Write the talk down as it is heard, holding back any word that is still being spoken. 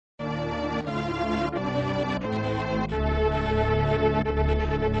Hey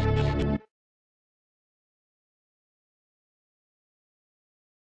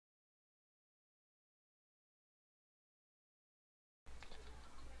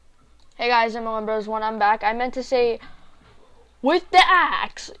guys, I'm Bros1. I'm back. I meant to say, with the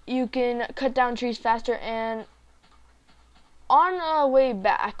axe, you can cut down trees faster. And on the way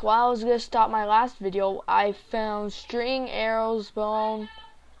back, while I was gonna stop my last video, I found string, arrows, bone,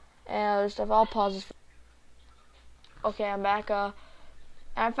 and other stuff. I'll pause this. Okay, I'm back. And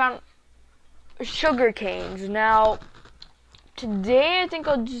I found sugar canes. Now, today I think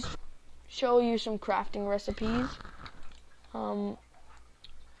I'll just show you some crafting recipes.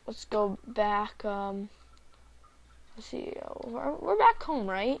 Let's go back. Let's see. We're back home,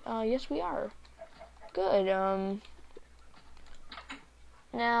 right? Yes, we are. Good.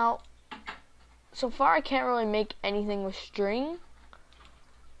 Now, so far I can't really make anything with string,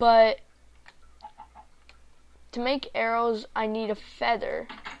 but to make arrows, I need a feather.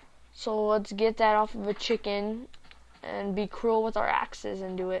 So let's get that off of a chicken and be cruel with our axes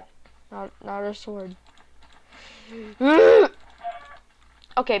and do it. Not our sword.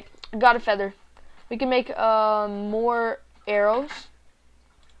 Okay, got a feather. We can make more arrows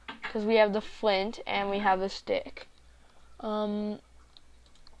because we have the flint and we have the stick. Where's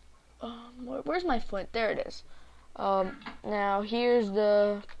my flint? There it is. Now here's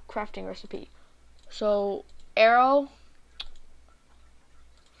the crafting recipe. So arrow,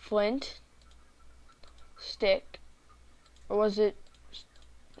 flint, stick, or was it?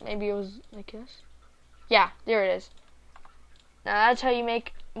 Maybe it was like this. Yeah, there it is. Now that's how you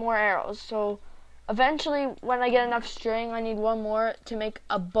make more arrows. So eventually when I get enough string, I need one more to make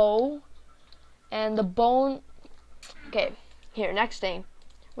a bow. And the bone, okay, here, next thing.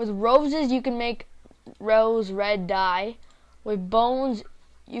 With roses you can make rose red dye. With bones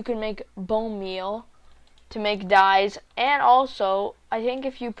you can make bone meal to make dyes. And also, I think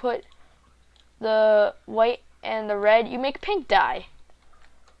if you put the white and the red, you make pink dye.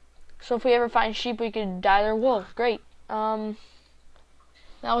 So if we ever find sheep, we could dye their wool. Great. Now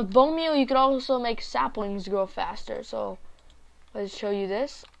with bone meal, you could also make saplings grow faster. So let's show you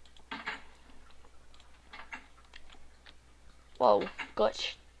this. Whoa,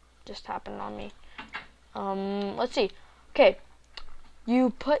 glitch just happened on me. Let's see. Okay, you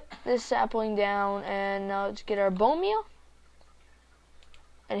put this sapling down, and now let's get our bone meal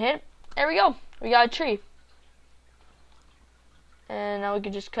and hit it. There we go. We got a tree. And now we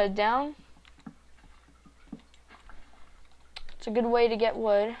can just cut it down. It's a good way to get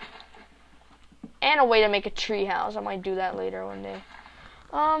wood. And a way to make a tree house. I might do that later one day.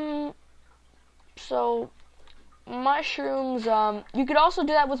 So mushrooms, you could also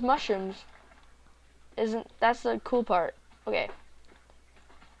do that with mushrooms. That's the cool part. Okay.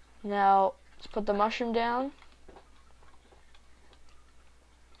 Now let's put the mushroom down.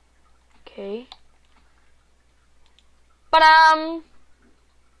 Okay. Ba-dam!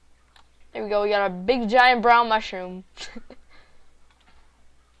 There we go, we got a big giant brown mushroom.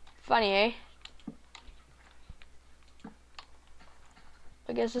 Funny, eh?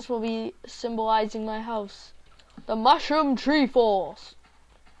 I guess this will be symbolizing my house. The Mushroom Tree Force.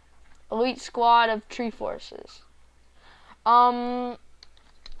 Elite squad of tree forces.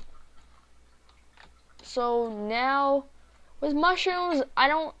 So now with mushrooms,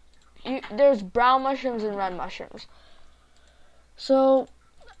 there's brown mushrooms and red mushrooms. So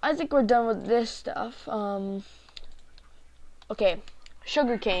I think we're done with this stuff. Okay,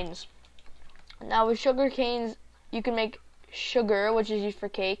 sugar canes. Now with sugar canes, you can make sugar, which is used for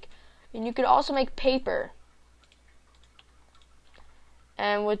cake, and you could also make paper.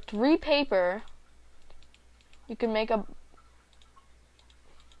 And with 3 paper, you can make a...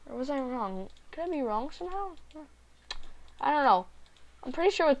 Or was I wrong? Could I be wrong somehow? I don't know. I'm pretty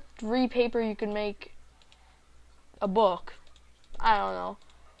sure with 3 paper you can make a book. I don't know.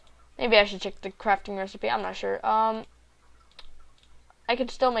 Maybe I should check the crafting recipe. I'm not sure. I could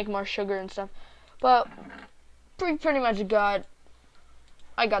still make more sugar and stuff. But pretty much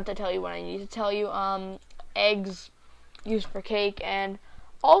I got to tell you what I need to tell you. Eggs used for cake, and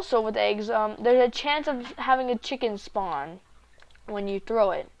also with eggs, there's a chance of having a chicken spawn when you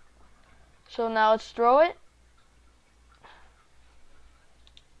throw it. So now let's throw it.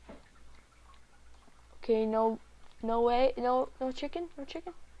 Okay, no way, no chicken, no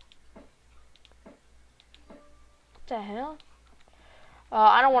chicken. What the hell?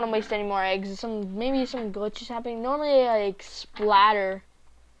 I don't want to waste any more eggs. Maybe some glitches happening. Normally they like splatter.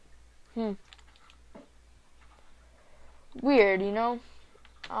 Weird, you know.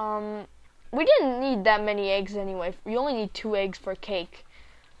 We didn't need that many eggs anyway. We only need 2 eggs for cake.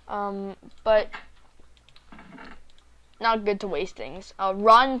 But not good to waste things.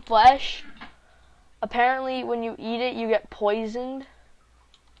 Rotten flesh. Apparently, when you eat it, you get poisoned.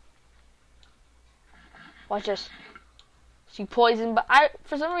 Watch this. See, poison, but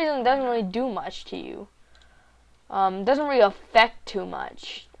for some reason, it doesn't really do much to you. Doesn't really affect too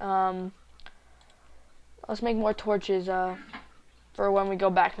much. Let's make more torches for when we go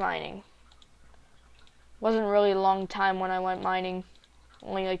back mining. Wasn't really a long time when I went mining.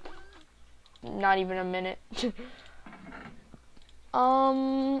 Only like not even a minute.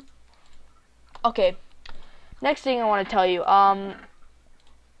 Okay. Next thing I want to tell you.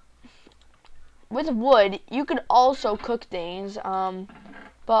 With wood, you could also cook things.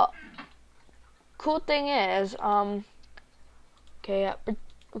 But cool thing is, okay,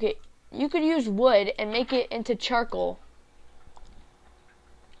 you could use wood and make it into charcoal.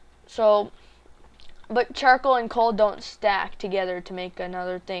 So, but charcoal and coal don't stack together to make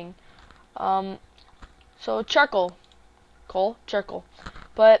another thing. So charcoal, coal, charcoal.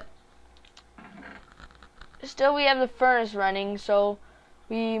 But still we have the furnace running, so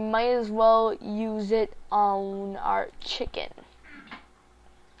we might as well use it on our chicken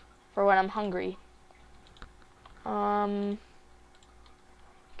for when I'm hungry. Okay,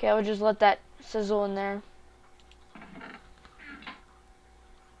 I'll just let that sizzle in there.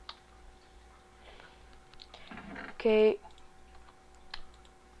 Okay.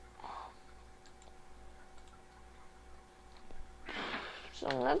 So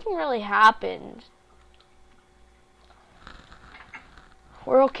nothing really happened.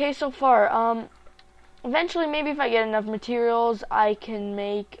 We're okay so far. Eventually, maybe if I get enough materials, I can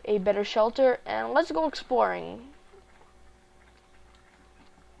make a better shelter, and let's go exploring.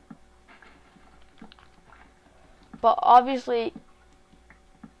 But obviously,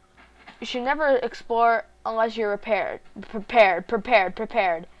 you should never explore unless you're prepared.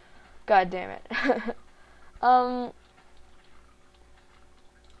 God damn it.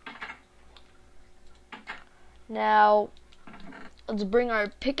 Now, let's bring our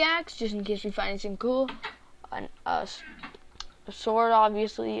pickaxe, just in case we find anything cool. A sword,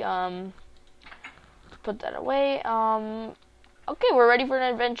 obviously. Put that away. Okay, we're ready for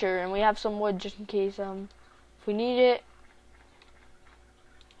an adventure, and we have some wood, just in case, if we need it.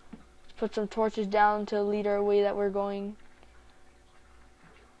 Let's put some torches down to lead our way that we're going.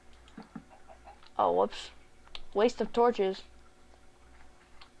 Oh, whoops. Waste of torches.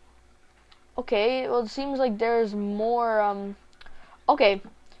 Okay, well, it seems like there's more, okay.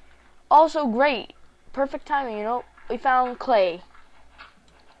 Also, great. Perfect timing, you know. We found clay.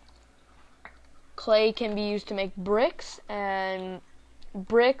 Clay can be used to make bricks, and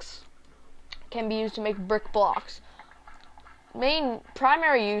bricks can be used to make brick blocks.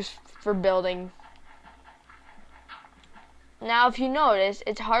 Primary use for building. Now, if you notice,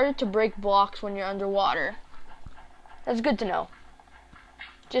 it's harder to break blocks when you're underwater. That's good to know.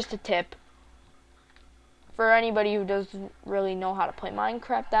 Just a tip. For anybody who doesn't really know how to play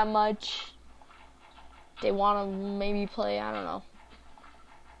Minecraft that much, they want to maybe play, I don't know.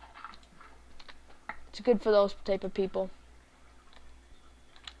 It's good for those type of people.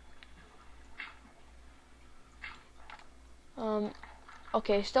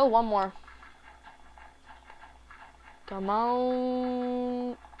 Okay, still one more. Come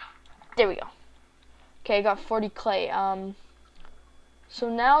on. There we go. Okay, I got 40 clay. So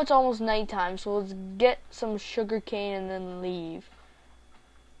now it's almost nighttime, so let's get some sugar cane and then leave.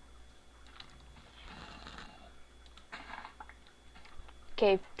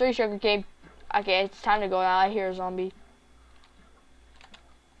 Okay, 3 sugar cane. Okay, it's time to go now. I hear a zombie.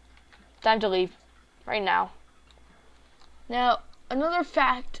 Time to leave. Right now. Now, another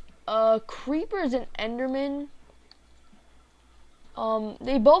fact, creepers and endermen,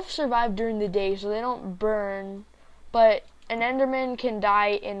 they both survive during the day, so they don't burn, but an enderman can die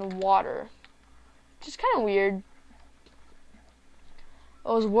in water, which is kind of weird. It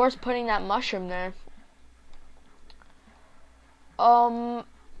was worse putting that mushroom there. I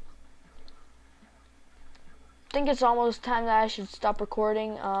think it's almost time that I should stop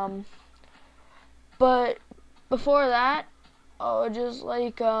recording. But before that, just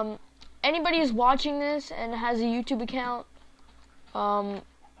like anybody who's watching this and has a YouTube account,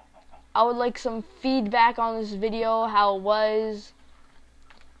 I would like some feedback on this video, how it was.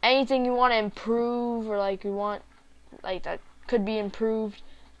 Anything you want to improve, or like you want, like that could be improved,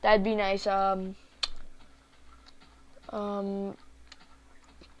 that'd be nice.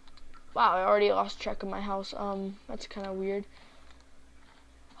 Wow, I already lost track of my house. That's kind of weird.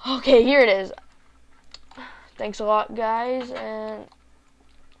 Okay, here it is. Thanks a lot, guys, and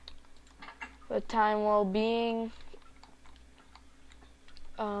for the time well being.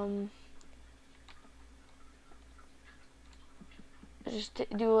 just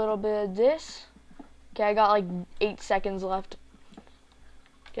do a little bit of this. Okay, I got like 8 seconds left.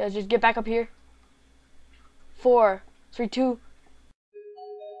 Okay, let's just get back up here. 4, 3, 2,